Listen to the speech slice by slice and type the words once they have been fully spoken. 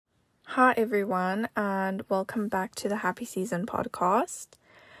Hi everyone, and welcome back to the Happy Season podcast.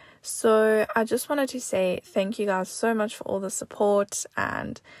 So I just wanted to say thank you guys so much for all the support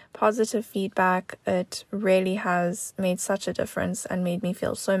and positive feedback. It really has made such a difference and made me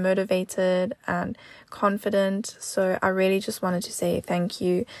feel so motivated and confident. So I really just wanted to say thank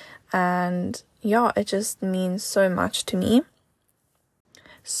you, and yeah, it just means so much to me.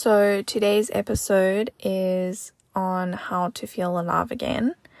 So today's episode is on how to feel alive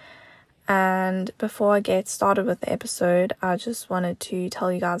again. And before I get started with the episode, I just wanted to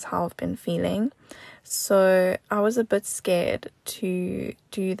tell you guys how I've been feeling. So I was a bit scared to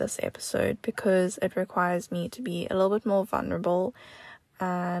do this episode because it requires me to be a little bit more vulnerable.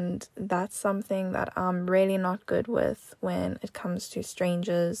 And that's something that I'm really not good with when it comes to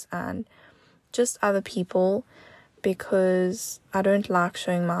strangers and just other people, because I don't like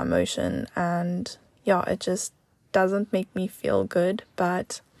showing my emotion. And yeah, it just doesn't make me feel good.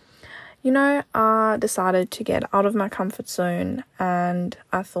 But I decided to get out of my comfort zone, and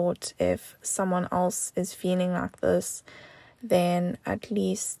I thought if someone else is feeling like this, then at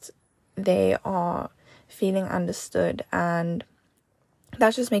least they are feeling understood, and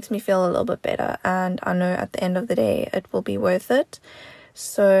that just makes me feel a little bit better, and I know at the end of the day it will be worth it.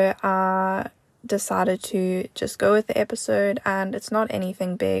 So I decided to just go with the episode, and it's not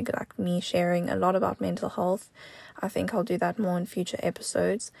anything big like me sharing a lot about mental health. I think I'll do that more in future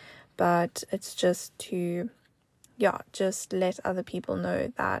episodes. But it's just to, just let other people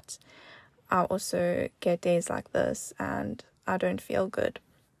know that I also get days like this and I don't feel good.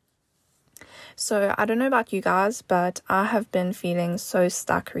 So I don't know about you guys, but I have been feeling so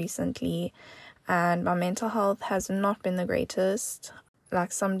stuck recently, and my mental health has not been the greatest.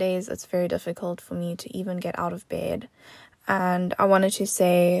 Like some days it's very difficult for me to even get out of bed. And I wanted to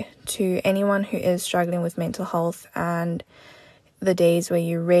say to anyone who is struggling with mental health and the days where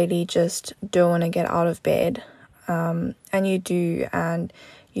you really just don't want to get out of bed, and you do, and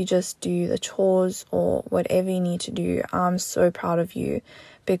you just do the chores or whatever you need to do, I'm so proud of you,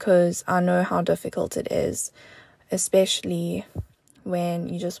 because I know how difficult it is, especially when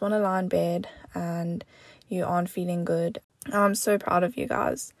you just want to lie in bed and you aren't feeling good. I'm so proud of you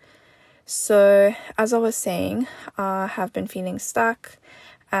guys. So as I was saying, I have been feeling stuck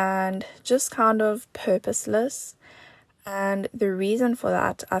and just kind of purposeless. And the reason for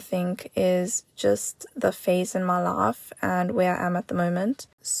that, I think, is just the phase in my life and where I am at the moment.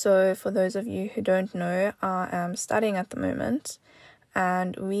 So for those of you who don't know, I am studying at the moment,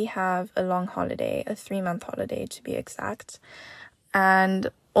 and we have a long holiday, a 3-month holiday to be exact. And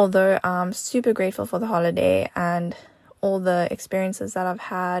although I'm super grateful for the holiday and all the experiences that I've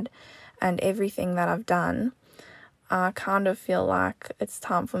had and everything that I've done, I kind of feel like it's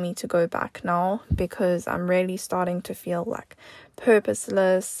time for me to go back now, because I'm really starting to feel like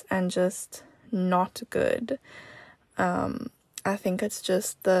purposeless and just not good. I think it's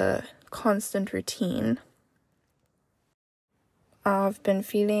just the constant routine. I've been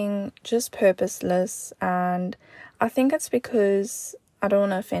feeling just purposeless, and I think it's because I don't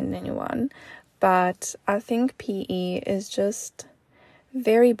want to offend anyone, but I think PE is just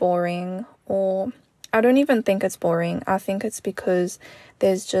very boring. Or I don't even think it's boring. I think it's because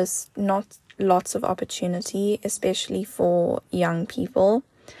there's just not lots of opportunity, especially for young people.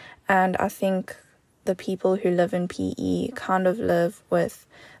 And I think the people who live in PE kind of live with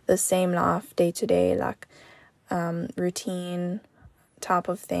the same life day to day, like routine type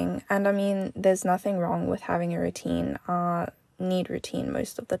of thing. And I mean, there's nothing wrong with having a routine. I need routine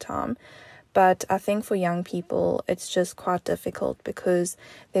most of the time. But I think for young people, it's just quite difficult, because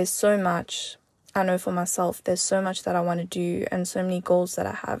there's so much. I know for myself, there's so much that I want to do, and so many goals that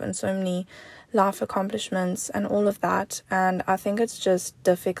I have, and so many life accomplishments and all of that. And I think it's just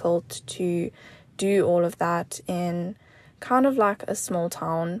difficult to do all of that in kind of like a small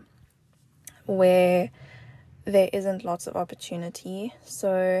town where there isn't lots of opportunity.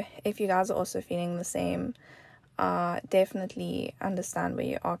 So if you guys are also feeling the same, definitely understand where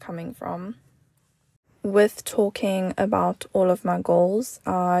you are coming from. With talking about all of my goals,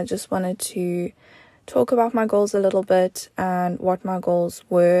 I just wanted to talk about my goals a little bit and what my goals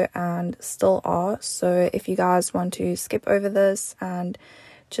were and still are. So if you guys want to skip over this and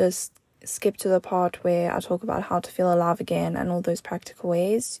just skip to the part where I talk about how to feel alive again and all those practical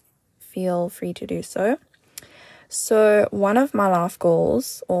ways, feel free to do so. So one of my life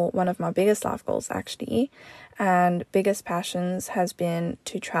goals, or one of my biggest life goals actually, and biggest passions, has been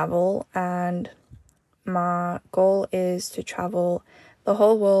to travel. And my goal is to travel the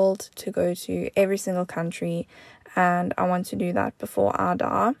whole world, to go to every single country, and I want to do that before I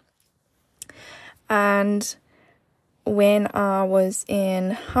die. And when I was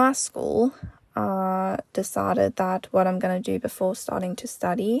in high school, I decided that what I'm going to do before starting to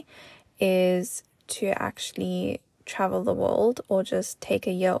study is to actually travel the world, or just take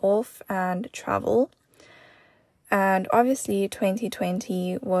a year off and travel. And obviously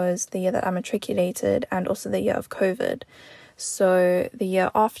 2020 was the year that I matriculated, and also the year of COVID. So the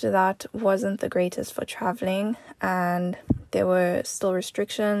year after that wasn't the greatest for traveling, and there were still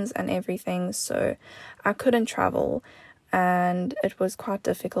restrictions and everything, so I couldn't travel. And it was quite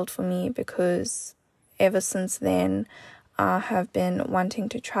difficult for me, because ever since then I have been wanting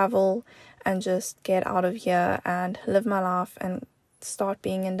to travel and just get out of here and live my life and start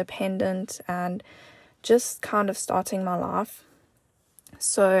being independent and just kind of starting my life.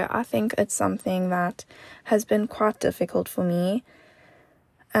 So I think it's something that has been quite difficult for me.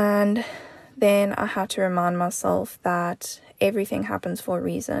 And then I had to remind myself that everything happens for a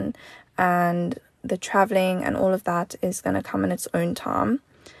reason, and the traveling and all of that is going to come in its own time,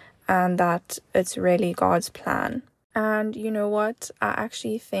 and that it's really God's plan. And you know what? I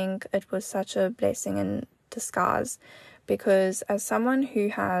actually think it was such a blessing in disguise, because as someone who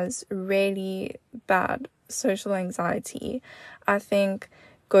has really bad social anxiety, I think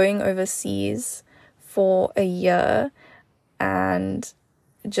going overseas for a year and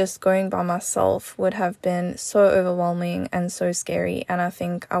just going by myself would have been so overwhelming and so scary, and I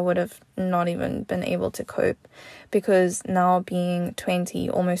think I would have not even been able to cope, because now being 20,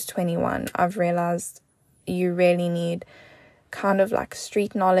 almost 21, I've realized you really need kind of like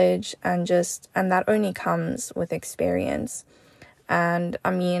street knowledge, and that only comes with experience. And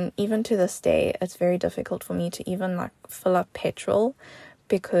I mean, even to this day, it's very difficult for me to even like fill up petrol,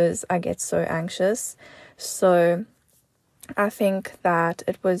 because I get so anxious. So I think that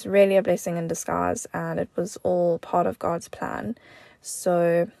it was really a blessing in disguise, and it was all part of God's plan.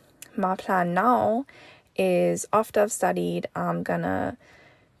 So my plan now is, after I've studied, I'm gonna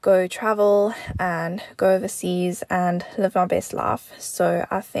go travel and go overseas and live my best life. So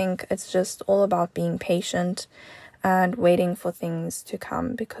I think it's just all about being patient and waiting for things to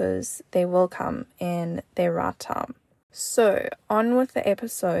come, because they will come in their right time. So on with the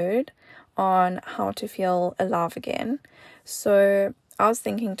episode on how to feel alive again. So I was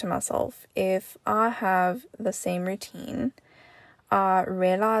thinking to myself, if I have the same routine, I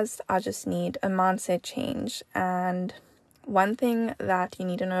realized I just need a mindset change. And one thing that you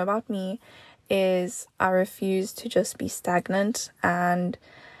need to know about me is I refuse to just be stagnant, and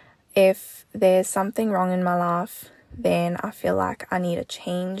if there's something wrong in my life, then I feel like I need a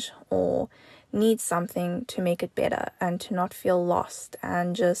change or need something to make it better, and to not feel lost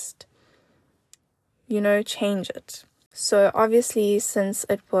and just, change it. So obviously, since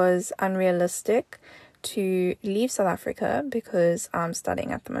it was unrealistic to leave South Africa because I'm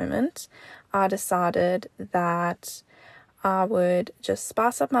studying at the moment, I decided that I would just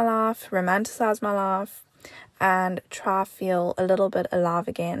spice up my life, romanticize my life, and try feel a little bit alive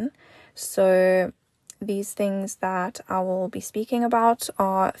again. So these things that I will be speaking about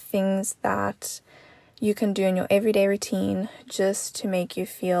are things that you can do in your everyday routine, just to make you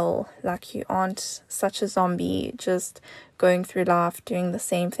feel like you aren't such a zombie, just going through life doing the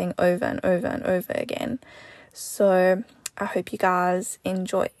same thing over and over and over again. So I hope you guys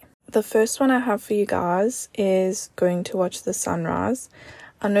enjoy. The first one I have for you guys is going to watch the sunrise.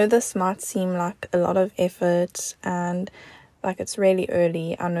 I know this might seem like a lot of effort and like it's really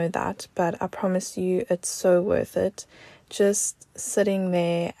early, I know that, but I promise you it's so worth it. Just sitting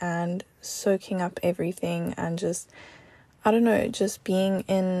there and soaking up everything, and just being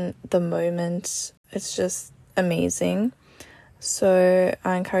in the moment. It's just amazing. So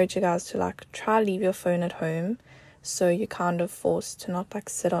I encourage you guys to try leave your phone at home, so you're kind of forced to not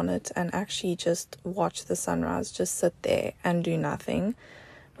sit on it and actually just watch the sunrise. Just sit there and do nothing.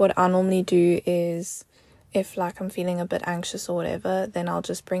 What I normally do is, if I'm feeling a bit anxious or whatever, then I'll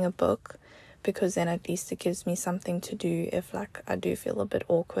just bring a book, because then at least it gives me something to do if I do feel a bit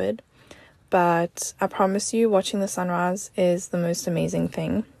awkward. But I promise you, watching the sunrise is the most amazing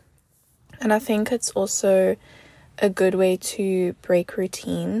thing. And I think it's also a good way to break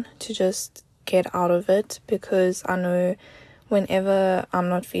routine, to just get out of it, because I know whenever I'm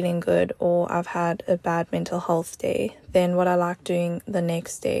not feeling good or I've had a bad mental health day, then what I like doing the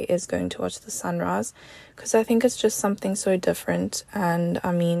next day is going to watch the sunrise, because I think it's just something so different. And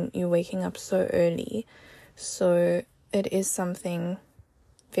I mean, you're waking up so early, so it is something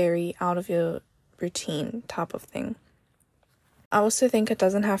very out of your routine type of thing. I also think it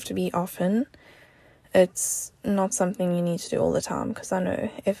doesn't have to be often. It's not something you need to do all the time, because I know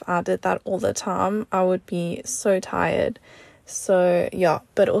if I did that all the time, I would be so tired. So yeah,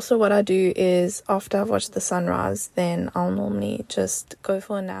 but also what I do is after I've watched the sunrise, then I'll normally just go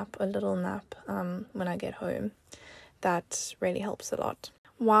for a little nap when I get home. That really helps a lot.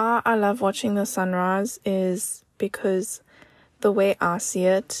 Why I love watching the sunrise is because the way I see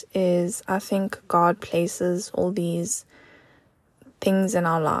it is, I think God places all these things in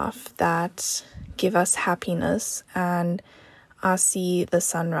our life that give us happiness, and I see the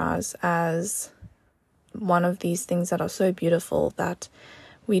sunrise as one of these things that are so beautiful that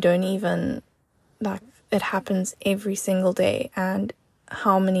we don't even, like, it happens every single day. And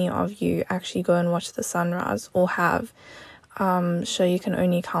how many of you actually go and watch the sunrise, or have? Sure, you can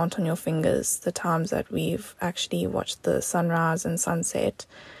only count on your fingers the times that we've actually watched the sunrise and sunset,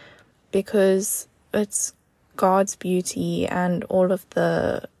 because it's God's beauty and all of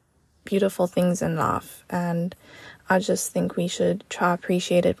the beautiful things in life, and I just think we should try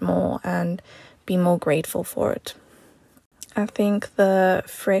appreciate it more and be more grateful for it. I think the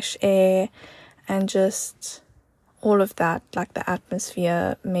fresh air and just all of that, like the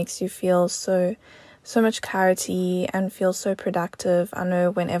atmosphere, makes you feel so much clarity and feel so productive. I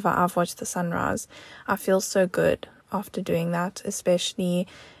know whenever I've watched the sunrise, I feel so good after doing that, especially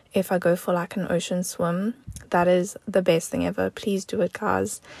if I go for like an ocean swim. That is the best thing ever. Please do it,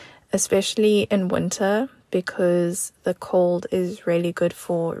 guys, especially in winter, because the cold is really good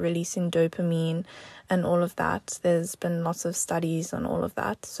for releasing dopamine and all of that. There's been lots of studies on all of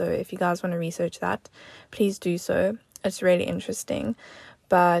that, so if you guys want to research that, please do so. It's really interesting,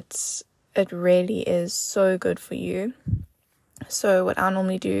 but it really is so good for you. So what I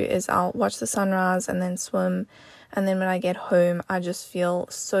normally do is I'll watch the sunrise and then swim, and then when I get home I just feel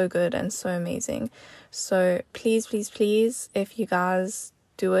so good and so amazing. So please, if you guys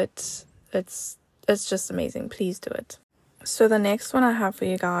do it, it's just amazing. Please do it. So the next one I have for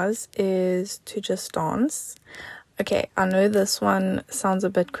you guys is to just dance. Okay, I know this one sounds a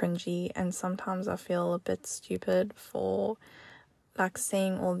bit cringy, and sometimes I feel a bit stupid for like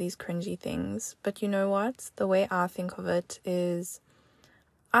saying all these cringy things, but you know what? The way I think of it is,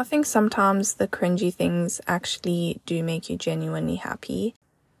 I think sometimes the cringy things actually do make you genuinely happy.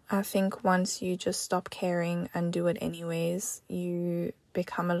 I think once you just stop caring and do it anyways, you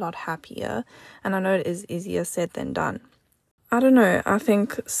become a lot happier. And I know it is easier said than done. I don't know, I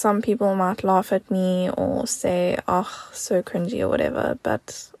think some people might laugh at me or say, oh, so cringy or whatever,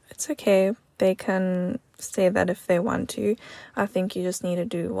 but it's okay. They can say that if they want to. I think you just need to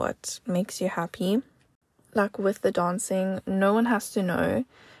do what makes you happy. Like with the dancing, no one has to know.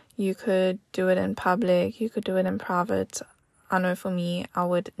 You could do it in public, you could do it in private. I know for me, I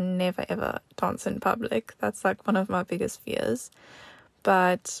would never ever dance in public. That's like one of my biggest fears.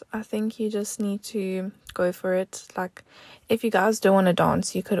 But I think you just need to go for it. Like, if you guys don't want to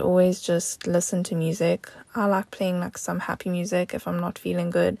dance, you could always just listen to music. I like playing like some happy music if I'm not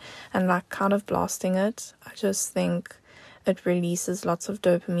feeling good, and like kind of blasting it. I just think it releases lots of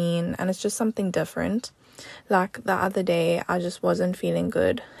dopamine, and it's just something different. Like the other day, I just wasn't feeling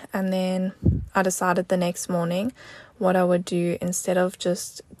good, and then I decided the next morning what I would do, instead of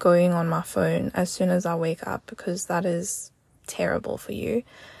just going on my phone as soon as I wake up, because that is terrible for you.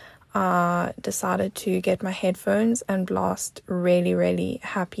 I decided to get my headphones and blast really, really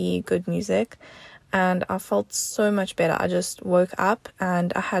happy, good music, and I felt so much better. I just woke up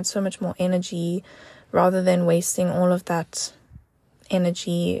and I had so much more energy, rather than wasting all of that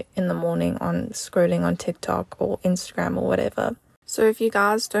energy in the morning on scrolling on TikTok or Instagram or whatever. So if you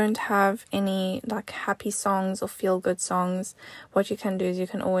guys don't have any like happy songs or feel good songs, what you can do is you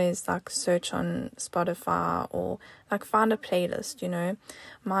can always like search on Spotify or like find a playlist, you know.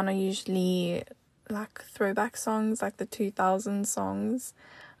 Mine are usually like throwback songs, like the 2000 songs.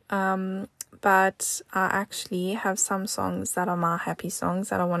 But I actually have some songs that are my happy songs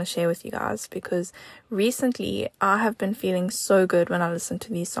that I want to share with you guys, because recently I have been feeling so good when I listen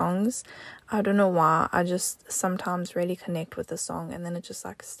to these songs. I don't know why, I just sometimes really connect with the song, and then it just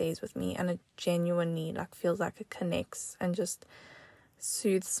like stays with me, and it genuinely like feels like it connects and just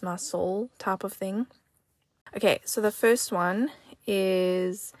soothes my soul type of thing. Okay, so the first one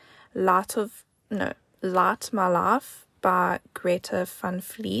is Light My Life by Greta Van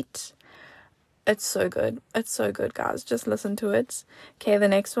Fleet. It's so good. It's so good, guys. Just listen to it. Okay, the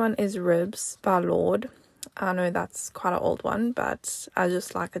next one is Ribs by Lorde. I know that's quite an old one, but I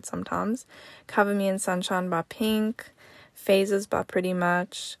just like it sometimes. Cover Me in Sunshine by Pink. Phases by Pretty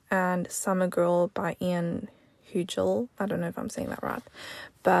Much. And Summer Girl by Ian Hugel. I don't know if I'm saying that right.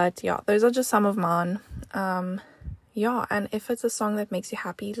 But yeah, those are just some of mine. Yeah, and if it's a song that makes you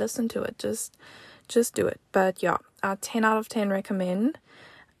happy, listen to it. Just do it. But yeah, 10 out of 10 recommend.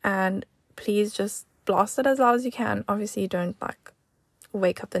 And please just blast it as loud as you can. Obviously, you don't like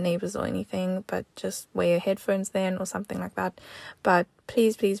wake up the neighbors or anything, but just wear your headphones then or something like that. But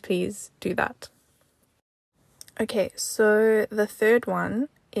please, please, please do that. Okay, so the third one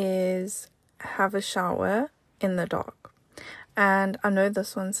is have a shower in the dark. And I know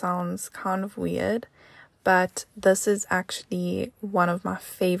this one sounds kind of weird, but this is actually one of my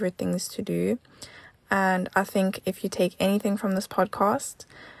favorite things to do. And I think if you take anything from this podcast,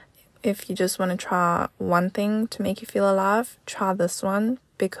 if you just want to try one thing to make you feel alive, try this one,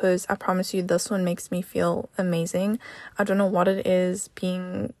 because I promise you this one makes me feel amazing. I don't know what it is,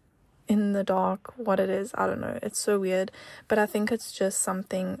 being in the dark, what it is, I don't know. It's so weird, but I think it's just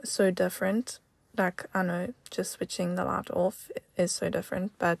something so different. Like, I know just switching the light off is so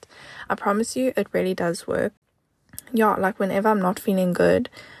different, but I promise you it really does work. Yeah, like whenever I'm not feeling good,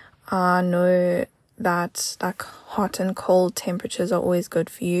 I know that like hot and cold temperatures are always good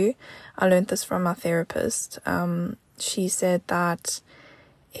for you. I learned this from my therapist. She said that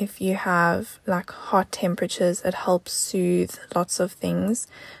if you have like hot temperatures, it helps soothe lots of things.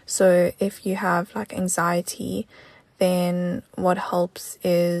 So if you have like anxiety, then what helps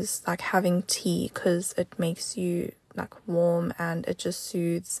is like having tea, because it makes you like warm and it just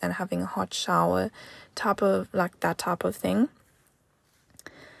soothes, and having a hot shower, type of like that type of thing.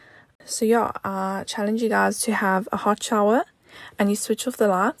 So yeah, I challenge you guys to have a hot shower and you switch off the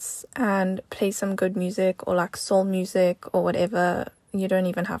lights and play some good music or like soul music or whatever. You don't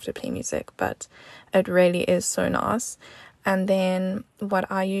even have to play music, but it really is so nice. And then what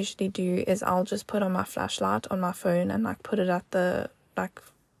I usually do is I'll just put on my flashlight on my phone and like put it at the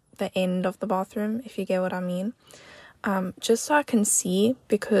end of the bathroom, if you get what I mean. Just so I can see,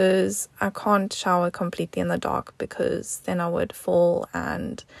 because I can't shower completely in the dark, because then I would fall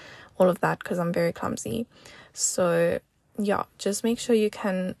and all of that, because I'm very clumsy. So yeah, just make sure you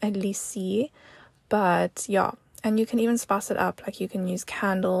can at least see. But yeah, and you can even spice it up, like you can use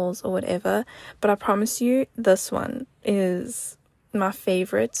candles or whatever, but I promise you this one is my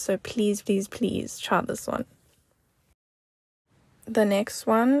favorite, so please, please, please try this one. The next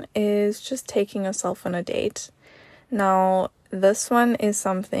one is just taking yourself on a date. Now, this one is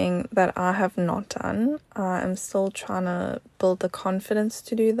something that I have not done. I'm still trying to build the confidence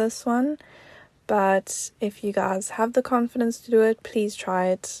to do this one. But if you guys have the confidence to do it, please try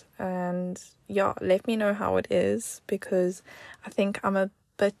it. And yeah, let me know how it is, because I think I'm a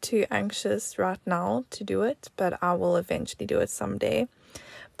bit too anxious right now to do it, but I will eventually do it someday.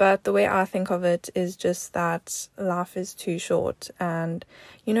 But the way I think of it is just that life is too short, and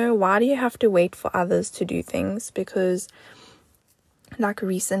you know, why do you have to wait for others to do things? Because like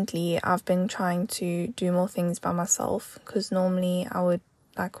recently I've been trying to do more things by myself, because normally I would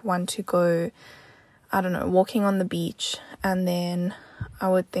like want to go, I don't know, walking on the beach, and then I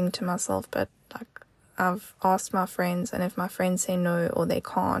would think to myself, but like I've asked my friends, and if my friends say no or they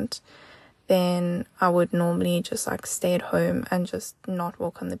can't, then I would normally just like stay at home and just not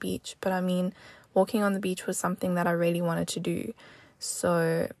walk on the beach. But I mean, walking on the beach was something that I really wanted to do,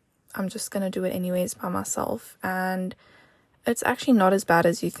 so I'm just gonna do it anyways by myself. And it's actually not as bad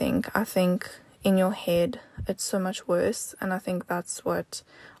as you think. I think in your head it's so much worse, and I think that's what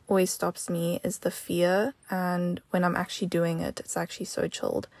always stops me, is the fear. And when I'm actually doing it, it's actually so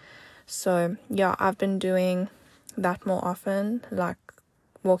chilled. So yeah, I've been doing that more often, like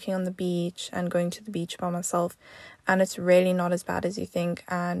walking on the beach and going to the beach by myself, and it's really not as bad as you think,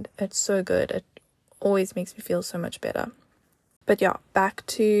 and it's so good. It always makes me feel so much better. But yeah, back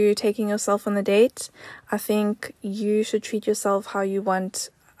to taking yourself on the date. I think you should treat yourself how you want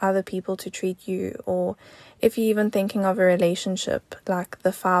other people to treat you, or if you're even thinking of a relationship, like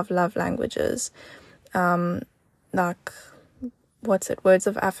the 5 love languages, like words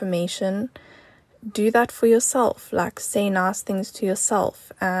of affirmation. Do that for yourself, like say nice things to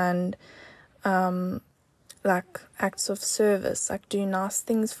yourself, and like acts of service, like do nice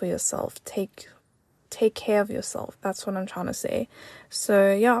things for yourself, take care of yourself. That's what I'm trying to say.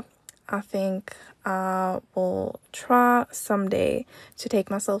 So yeah, I think I will try someday to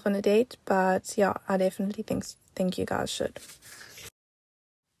take myself on a date, but yeah, I definitely think you guys should.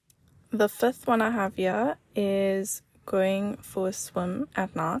 The 5th one I have here is going for a swim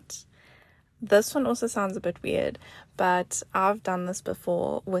at night. This one also sounds a bit weird, but I've done this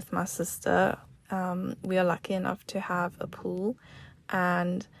before with my sister. We are lucky enough to have a pool,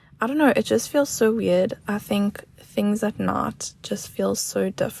 and I don't know, it just feels so weird. I think things at night just feel so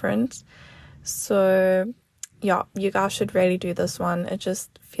different. So yeah, you guys should really do this one. It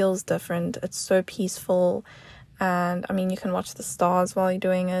just feels different. It's so peaceful, and I mean, you can watch the stars while you're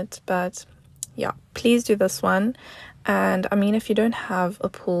doing it, but yeah, please do this one. And I mean, if you don't have a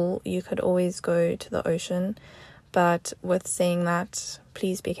pool, you could always go to the ocean. But with saying that,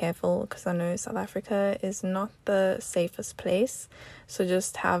 please be careful, because I know South Africa is not the safest place. So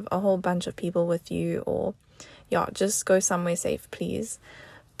just have a whole bunch of people with you, or yeah, just go somewhere safe, please.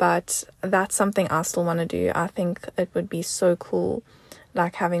 But that's something I still want to do. I think it would be so cool,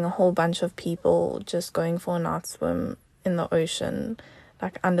 like having a whole bunch of people just going for a night swim in the ocean,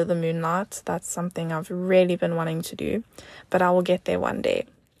 like under the moonlight. That's something I've really been wanting to do, but I will get there one day.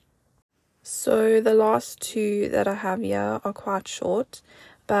 So the last two that I have here are quite short,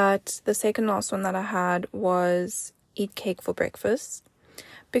 but the second last one that I had was eat cake for breakfast.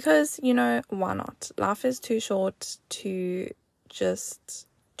 Because, why not? Life is too short to just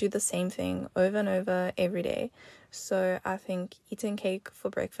do the same thing over and over every day. So I think eating cake for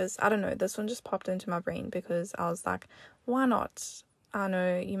breakfast, I don't know, this one just popped into my brain because I was like, why not? I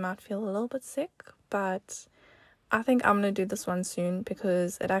know you might feel a little bit sick, but I think I'm going to do this one soon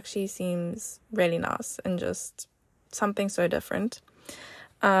because it actually seems really nice and just something so different.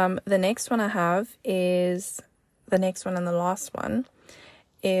 The next one I have is the next one and the last one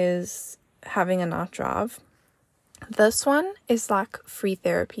is having a night drive. This one is like free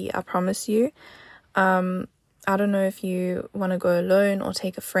therapy, I promise you. I don't know if you want to go alone or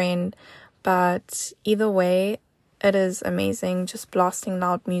take a friend, but either way, it is amazing. Just blasting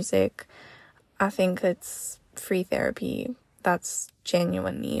loud music. I think it's free therapy. That's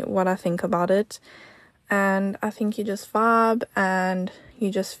genuinely what I think about it. And I think you just vibe and you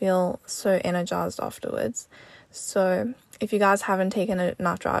just feel so energized afterwards. So if you guys haven't taken a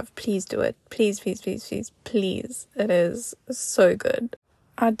night drive, please do it. Please, please, please, please, please. It is so good.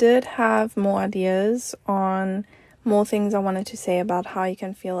 I did have more ideas on more things I wanted to say about how you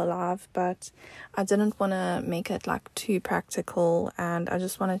can feel alive, but I didn't want to make it like too practical, and I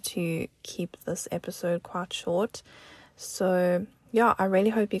just wanted to keep this episode quite short. So yeah, I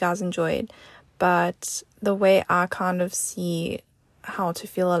really hope you guys enjoyed. But the way I kind of see how to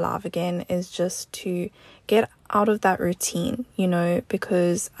feel alive again is just to get out of that routine,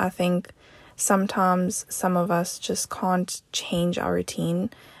 because I think sometimes some of us just can't change our routine,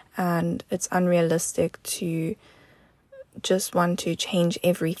 and it's unrealistic to just want to change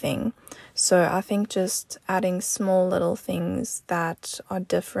everything. So I think just adding small little things that are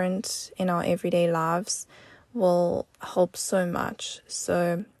different in our everyday lives will help so much.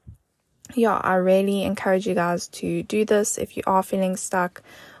 So yeah, I really encourage you guys to do this if you are feeling stuck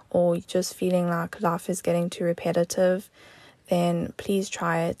or just feeling like life is getting too repetitive. Then please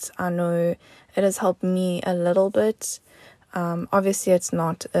try it. I know it has helped me a little bit. Obviously it's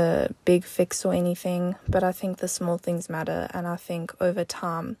not a big fix or anything, but I think the small things matter, and I think over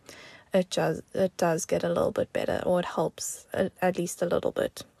time it does get a little bit better, or it helps at least a little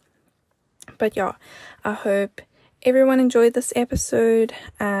bit. But yeah, I hope everyone enjoyed this episode,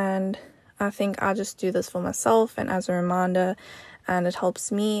 and I think I just do this for myself and as a reminder, and it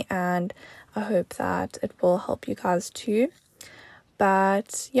helps me, and I hope that it will help you guys too.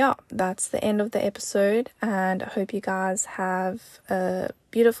 But yeah, that's the end of the episode, and I hope you guys have a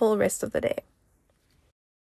beautiful rest of the day.